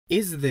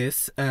Is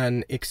this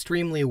an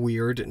extremely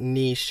weird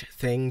niche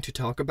thing to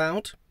talk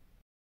about?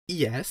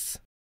 Yes.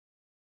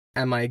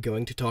 Am I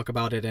going to talk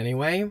about it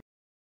anyway?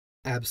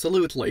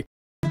 Absolutely.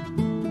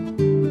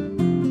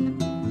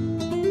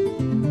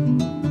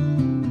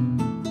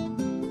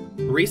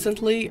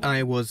 Recently,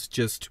 I was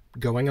just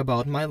going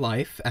about my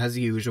life as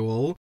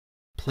usual,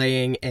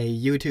 playing a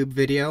YouTube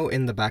video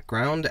in the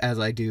background as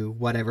I do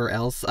whatever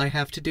else I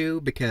have to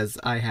do because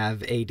I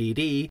have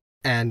ADD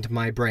and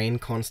my brain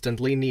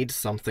constantly needs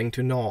something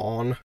to gnaw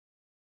on.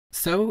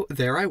 So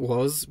there I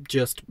was,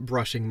 just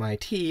brushing my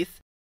teeth,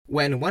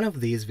 when one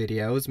of these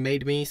videos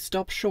made me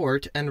stop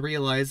short and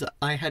realize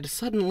I had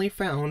suddenly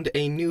found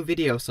a new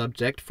video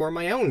subject for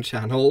my own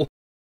channel.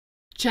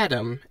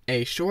 Chadam,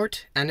 a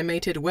short,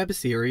 animated web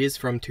series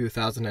from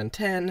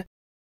 2010,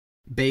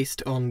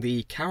 based on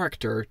the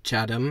character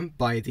Chadam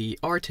by the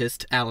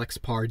artist Alex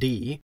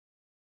Pardee.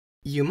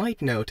 You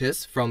might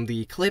notice from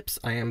the clips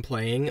I am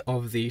playing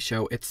of the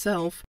show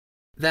itself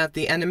that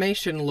the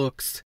animation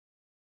looks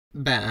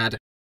bad.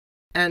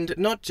 And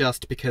not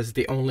just because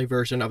the only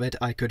version of it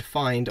I could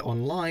find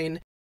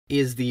online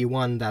is the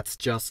one that's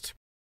just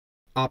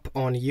up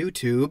on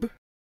YouTube.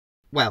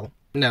 Well,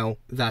 no,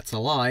 that's a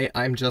lie,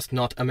 I'm just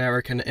not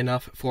American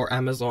enough for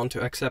Amazon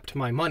to accept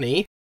my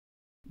money.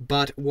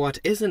 But what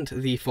isn't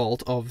the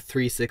fault of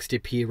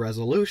 360p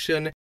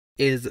resolution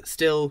is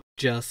still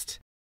just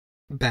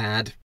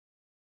bad.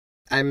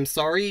 I'm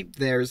sorry,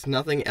 there's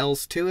nothing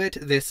else to it.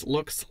 This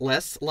looks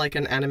less like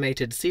an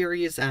animated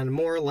series and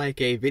more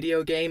like a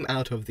video game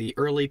out of the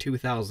early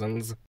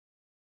 2000s.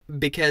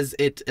 Because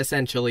it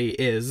essentially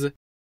is.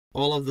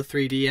 All of the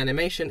 3D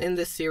animation in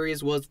this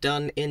series was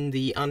done in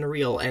the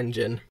Unreal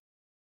Engine.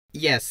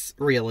 Yes,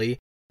 really.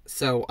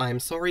 So I'm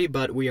sorry,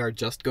 but we are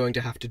just going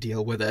to have to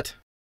deal with it.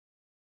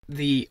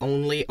 The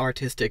only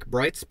artistic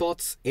bright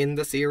spots in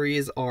the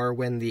series are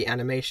when the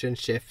animation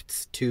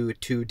shifts to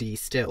 2D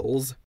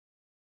stills.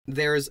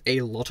 There's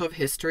a lot of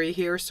history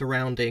here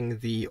surrounding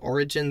the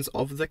origins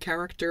of the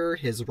character,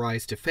 his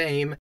rise to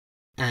fame,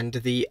 and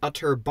the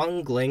utter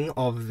bungling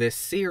of this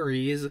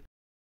series.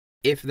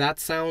 If that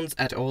sounds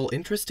at all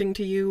interesting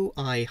to you,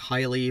 I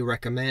highly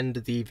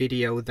recommend the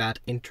video that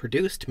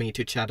introduced me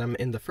to Chadam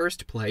in the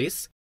first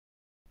place.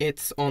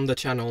 It's on the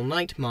channel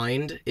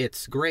Nightmind.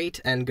 It's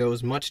great and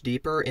goes much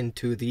deeper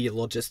into the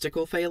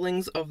logistical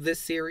failings of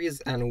this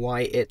series and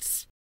why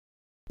it's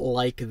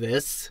like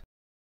this.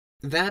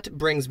 That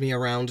brings me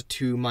around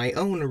to my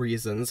own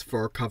reasons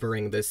for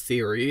covering this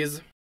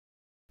series.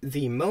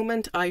 The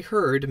moment I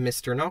heard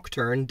Mr.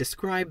 Nocturne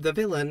describe the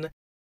villain,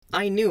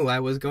 I knew I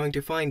was going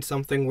to find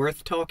something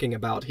worth talking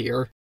about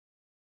here.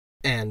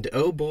 And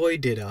oh boy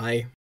did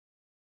I.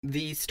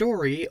 The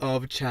story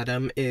of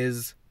Chadam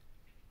is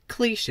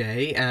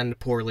cliché and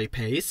poorly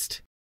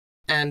paced,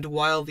 and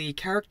while the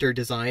character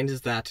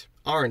designs that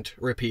aren't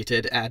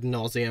repeated ad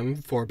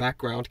nauseum for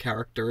background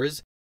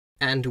characters,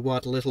 and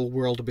what little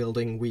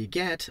world-building we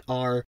get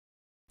are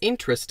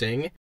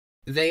interesting,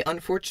 they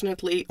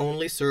unfortunately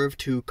only serve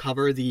to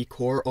cover the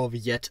core of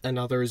yet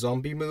another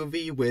zombie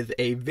movie with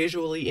a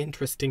visually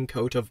interesting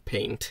coat of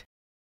paint.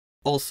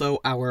 Also,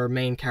 our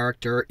main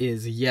character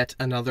is yet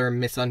another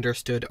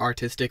misunderstood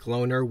artistic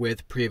loner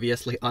with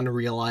previously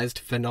unrealized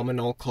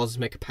phenomenal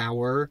cosmic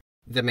power.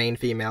 The main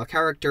female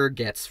character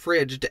gets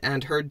fridged,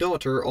 and her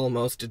daughter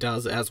almost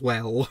does as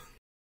well.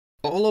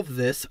 All of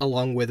this,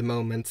 along with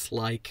moments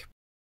like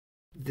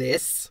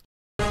this.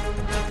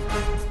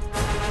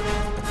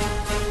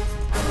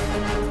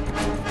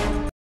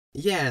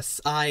 Yes,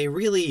 I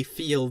really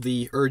feel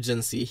the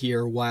urgency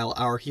here while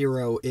our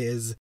hero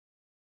is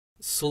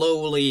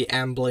slowly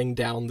ambling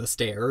down the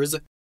stairs.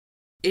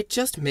 It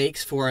just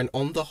makes for an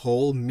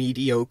on-the-whole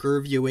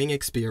mediocre viewing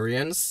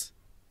experience.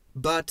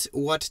 But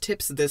what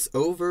tips this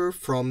over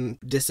from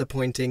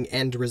disappointing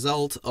end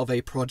result of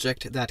a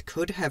project that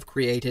could have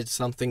created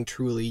something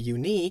truly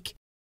unique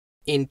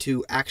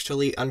into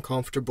actually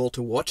uncomfortable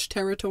to watch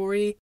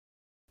territory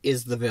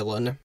is the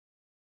villain.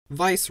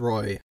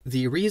 Viceroy,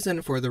 the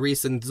reason for the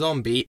recent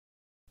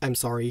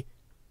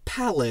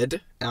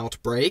pallid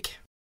outbreak.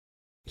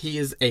 He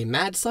is a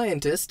mad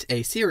scientist,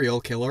 a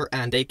serial killer,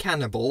 and a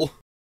cannibal.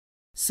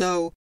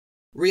 So,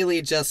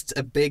 really just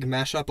a big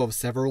mashup of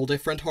several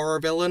different horror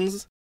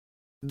villains.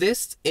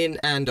 This, in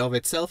and of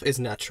itself, is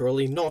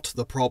naturally not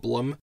the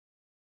problem.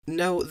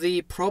 No,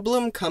 the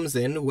problem comes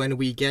in when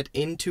we get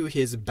into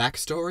his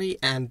backstory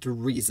and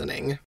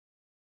reasoning.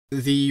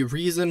 The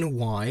reason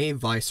why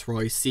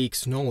Viceroy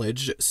seeks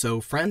knowledge so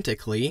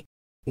frantically,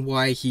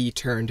 why he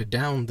turned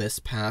down this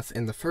path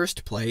in the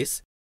first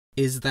place,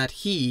 is that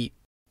he,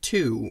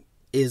 too,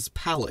 is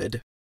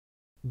pallid.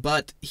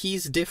 But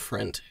he's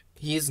different.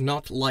 He's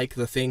not like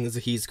the things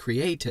he's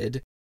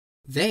created.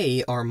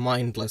 They are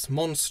mindless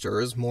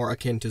monsters more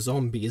akin to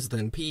zombies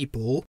than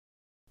people.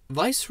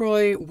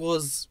 Viceroy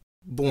was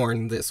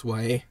born this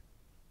way.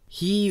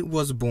 He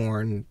was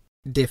born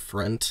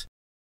different,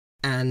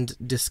 and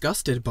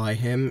disgusted by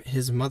him,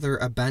 his mother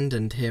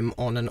abandoned him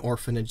on an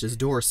orphanage's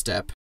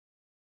doorstep.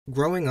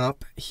 Growing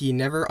up, he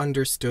never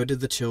understood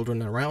the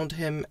children around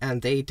him,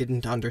 and they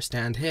didn't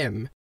understand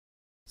him.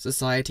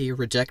 Society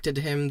rejected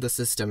him, the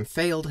system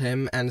failed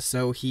him, and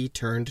so he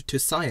turned to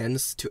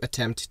science to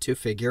attempt to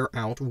figure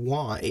out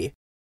why.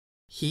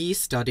 He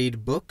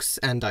studied books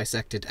and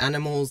dissected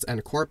animals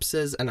and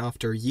corpses, and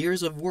after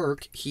years of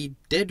work, he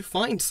did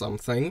find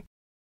something.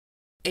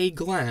 A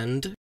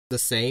gland, the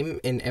same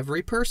in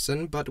every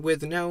person, but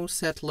with no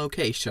set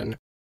location.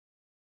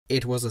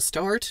 It was a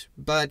start,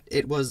 but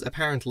it was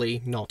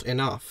apparently not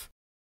enough.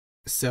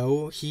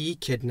 So he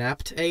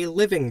kidnapped a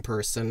living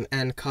person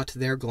and cut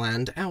their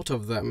gland out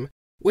of them,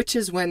 which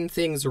is when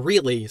things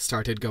really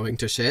started going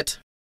to shit.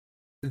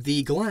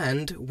 The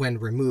gland, when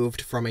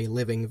removed from a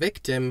living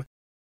victim,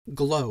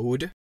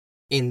 glowed.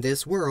 In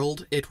this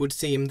world, it would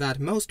seem that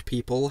most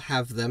people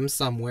have them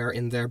somewhere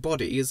in their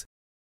bodies.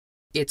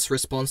 It's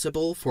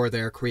responsible for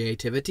their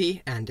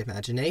creativity and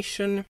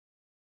imagination,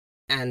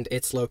 and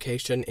its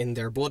location in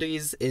their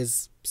bodies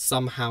is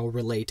somehow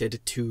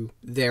related to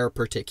their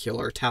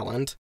particular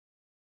talent.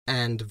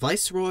 And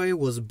Viceroy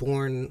was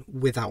born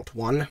without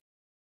one.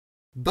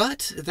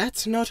 But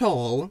that's not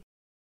all.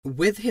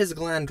 With his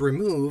gland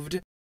removed,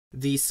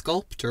 the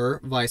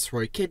sculptor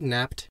Viceroy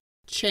kidnapped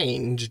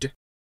changed.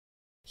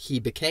 He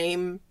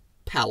became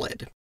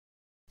pallid.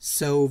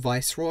 So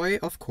Viceroy,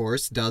 of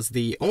course, does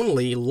the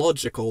only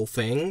logical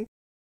thing,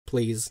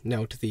 please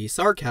note the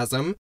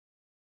sarcasm,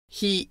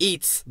 he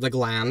eats the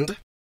gland.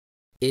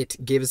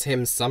 It gives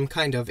him some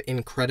kind of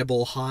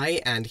incredible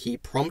high, and he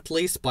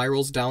promptly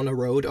spirals down a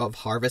road of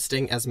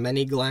harvesting as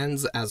many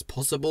glands as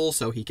possible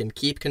so he can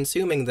keep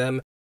consuming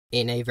them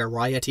in a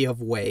variety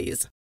of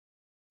ways.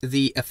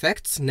 The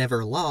effects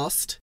never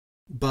last,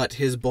 but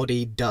his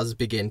body does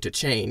begin to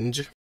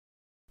change.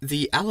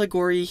 The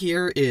allegory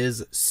here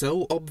is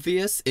so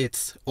obvious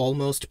it's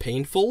almost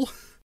painful.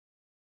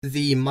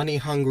 The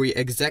money-hungry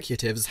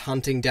executives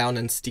hunting down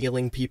and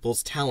stealing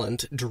people's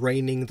talent,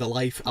 draining the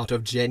life out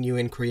of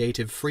genuine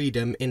creative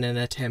freedom in an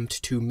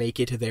attempt to make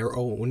it their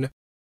own.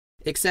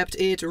 Except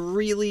it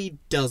really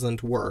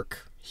doesn't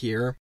work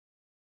here.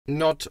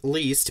 Not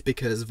least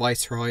because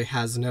Viceroy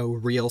has no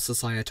real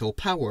societal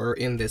power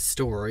in this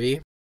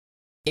story.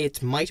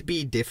 It might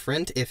be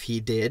different if he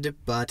did,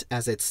 but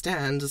as it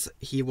stands,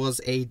 he was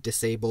a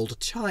disabled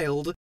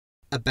child,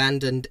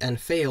 abandoned and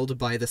failed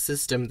by the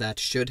system that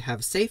should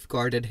have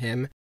safeguarded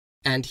him,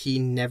 and he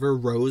never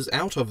rose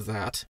out of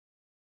that.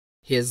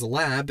 His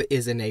lab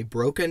is in a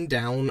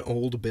broken-down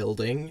old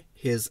building,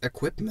 his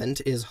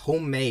equipment is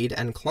homemade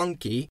and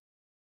clunky,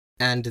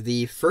 and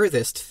the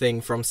furthest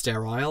thing from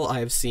sterile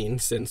I've seen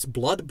since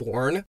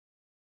Bloodborne.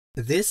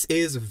 This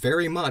is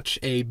very much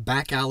a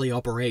back-alley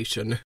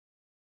operation.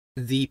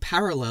 The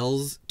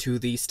parallels to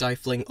the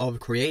stifling of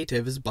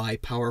creatives by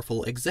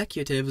powerful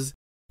executives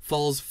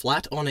falls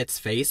flat on its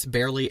face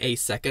barely a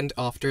second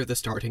after the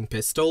starting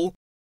pistol,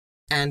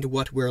 and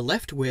what we're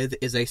left with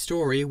is a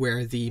story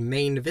where the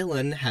main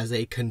villain has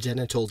a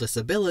congenital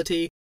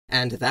disability,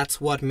 and that's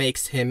what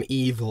makes him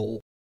evil.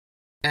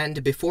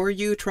 And before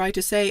you try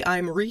to say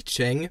I'm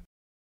reaching,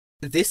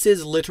 this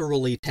is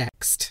literally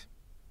text.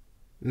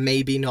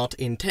 Maybe not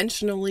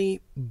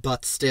intentionally,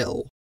 but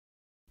still.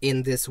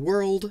 In this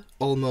world,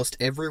 almost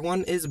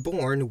everyone is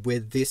born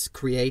with this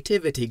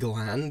creativity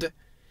gland.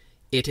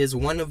 It is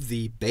one of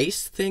the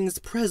base things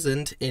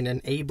present in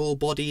an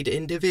able-bodied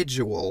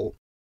individual.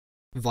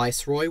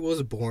 Viceroy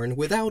was born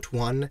without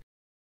one,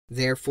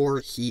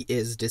 therefore he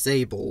is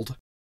disabled.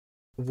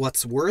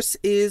 What's worse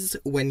is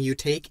when you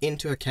take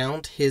into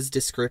account his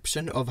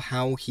description of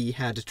how he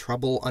had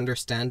trouble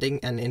understanding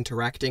and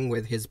interacting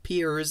with his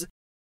peers,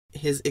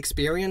 his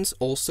experience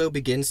also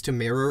begins to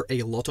mirror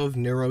a lot of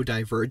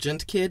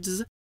neurodivergent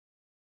kids.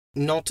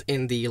 Not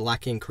in the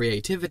lacking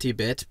creativity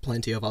bit,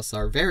 plenty of us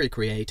are very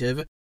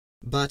creative,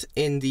 but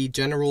in the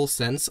general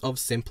sense of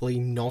simply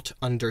not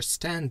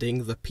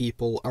understanding the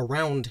people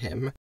around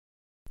him,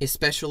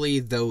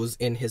 especially those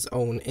in his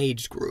own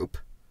age group.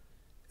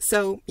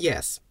 So,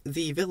 yes,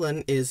 the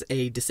villain is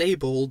a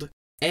disabled,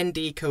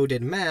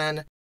 ND-coded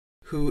man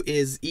who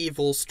is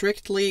evil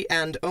strictly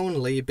and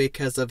only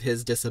because of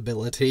his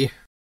disability.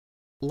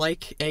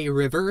 Like a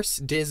reverse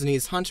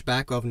Disney's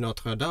Hunchback of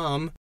Notre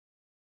Dame,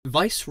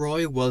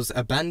 Viceroy was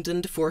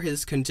abandoned for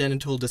his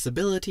congenital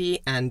disability,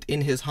 and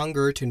in his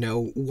hunger to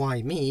know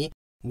why me,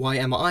 why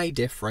am I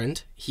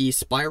different, he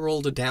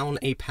spiraled down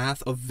a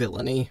path of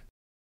villainy.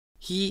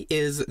 He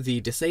is the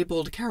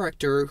disabled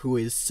character who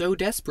is so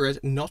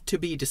desperate not to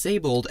be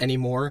disabled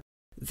anymore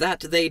that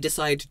they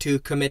decide to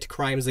commit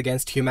crimes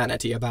against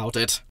humanity about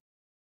it.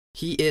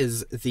 He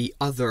is the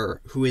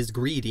other who is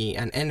greedy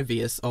and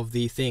envious of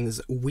the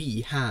things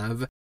we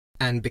have,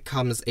 and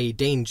becomes a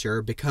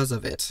danger because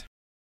of it.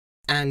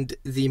 And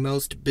the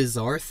most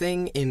bizarre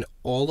thing in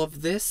all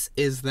of this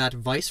is that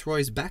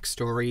Viceroy's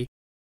backstory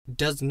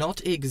does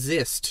not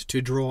exist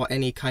to draw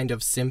any kind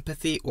of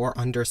sympathy or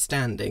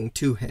understanding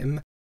to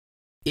him.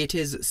 It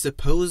is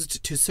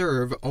supposed to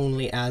serve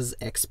only as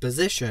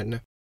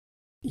exposition.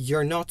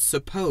 You're not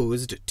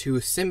supposed to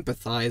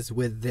sympathize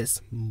with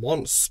this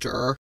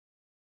monster.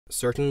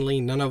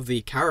 Certainly none of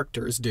the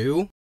characters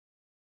do.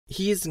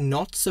 He's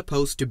not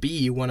supposed to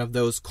be one of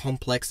those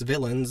complex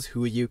villains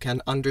who you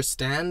can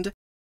understand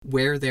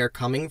where they're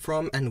coming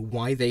from and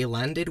why they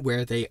landed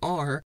where they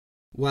are,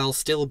 while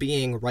still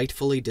being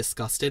rightfully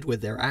disgusted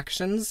with their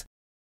actions.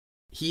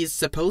 He's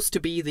supposed to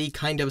be the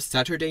kind of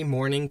Saturday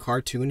morning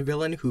cartoon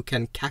villain who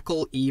can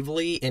cackle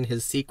evilly in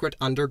his secret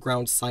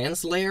underground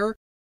science lair,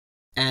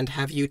 and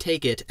have you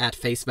take it at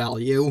face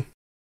value.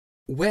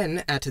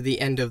 When, at the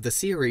end of the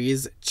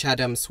series,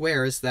 Chadam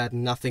swears that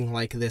nothing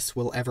like this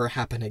will ever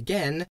happen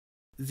again,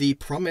 the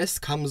promise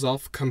comes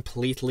off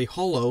completely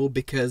hollow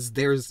because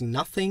there's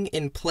nothing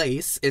in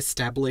place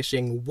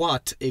establishing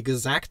what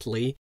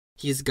exactly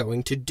he's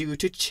going to do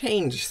to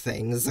change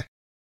things.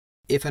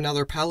 If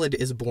another pallid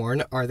is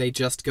born, are they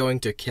just going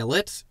to kill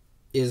it?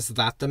 Is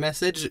that the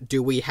message?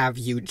 Do we have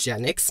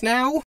eugenics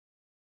now?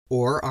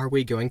 Or are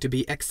we going to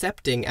be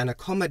accepting and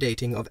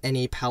accommodating of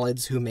any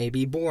pallids who may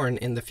be born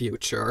in the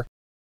future?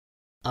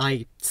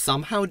 I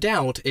somehow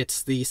doubt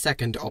it's the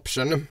second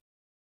option.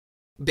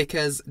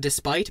 Because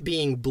despite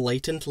being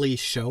blatantly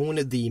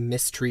shown the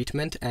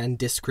mistreatment and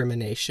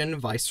discrimination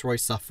Viceroy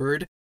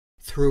suffered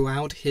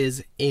throughout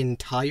his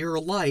entire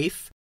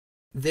life,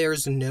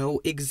 there's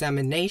no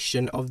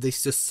examination of the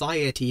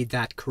society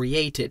that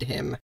created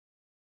him.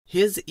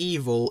 His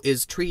evil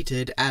is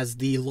treated as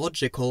the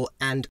logical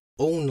and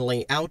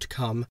only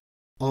outcome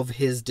of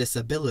his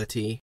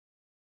disability.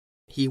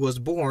 He was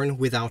born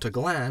without a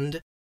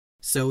gland,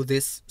 so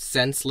this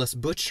senseless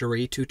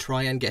butchery to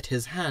try and get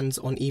his hands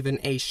on even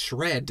a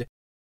shred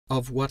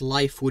of what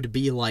life would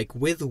be like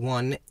with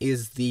one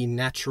is the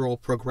natural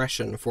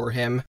progression for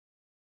him.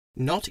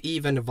 Not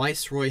even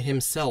Viceroy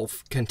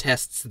himself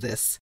contests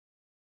this.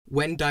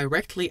 When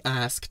directly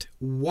asked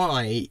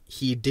why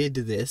he did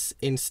this,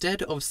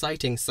 instead of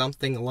citing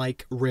something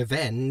like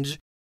revenge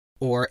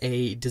or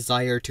a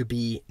desire to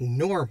be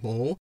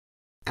normal,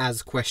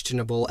 as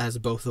questionable as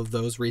both of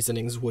those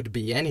reasonings would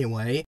be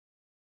anyway,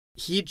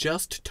 he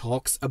just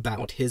talks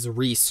about his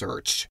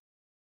research.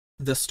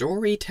 The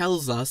story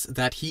tells us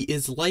that he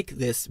is like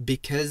this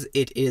because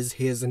it is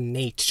his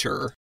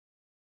nature.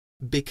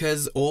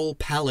 Because all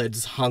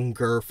pallids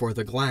hunger for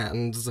the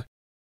glands.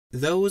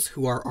 Those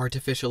who are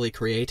artificially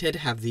created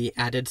have the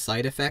added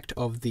side effect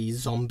of the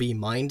zombie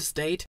mind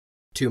state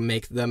to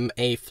make them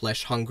a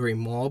flesh-hungry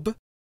mob,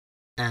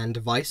 and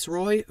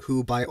Viceroy,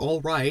 who by all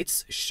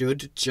rights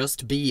should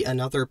just be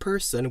another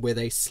person with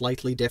a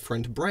slightly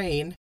different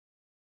brain,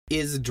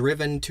 is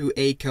driven to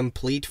a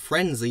complete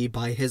frenzy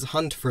by his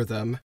hunt for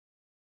them.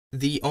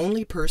 The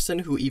only person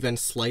who even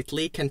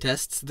slightly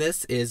contests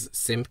this is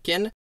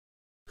Simpkin,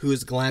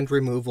 whose gland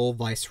removal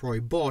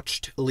Viceroy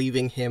botched,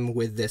 leaving him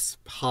with this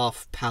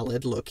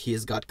half-pallid look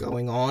he's got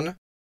going on.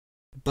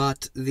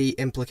 But the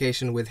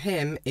implication with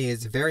him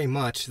is very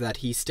much that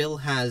he still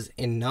has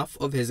enough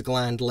of his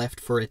gland left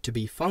for it to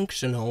be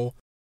functional,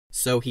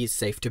 so he's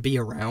safe to be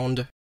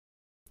around.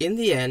 In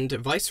the end,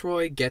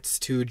 Viceroy gets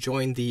to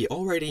join the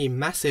already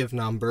massive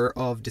number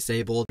of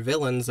disabled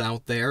villains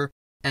out there,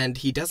 and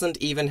he doesn't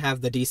even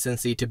have the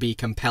decency to be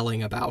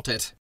compelling about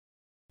it.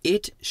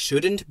 It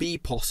shouldn't be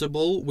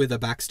possible with a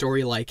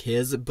backstory like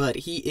his, but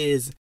he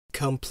is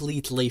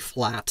completely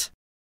flat.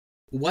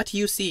 What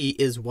you see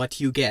is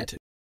what you get.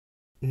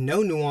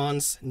 No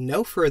nuance,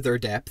 no further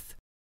depth,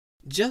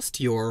 just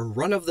your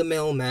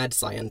run-of-the-mill mad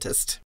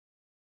scientist.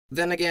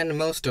 Then again,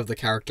 most of the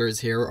characters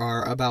here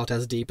are about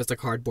as deep as a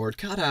cardboard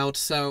cutout,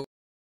 so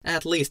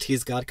at least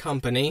he's got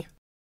company.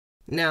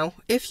 Now,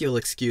 if you'll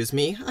excuse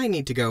me, I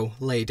need to go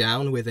lay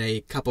down with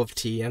a cup of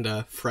tea and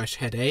a fresh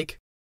headache.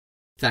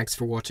 Thanks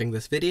for watching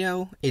this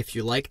video. If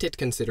you liked it,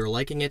 consider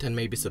liking it and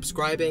maybe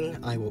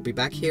subscribing. I will be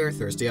back here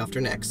Thursday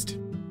after next.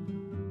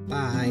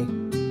 Bye.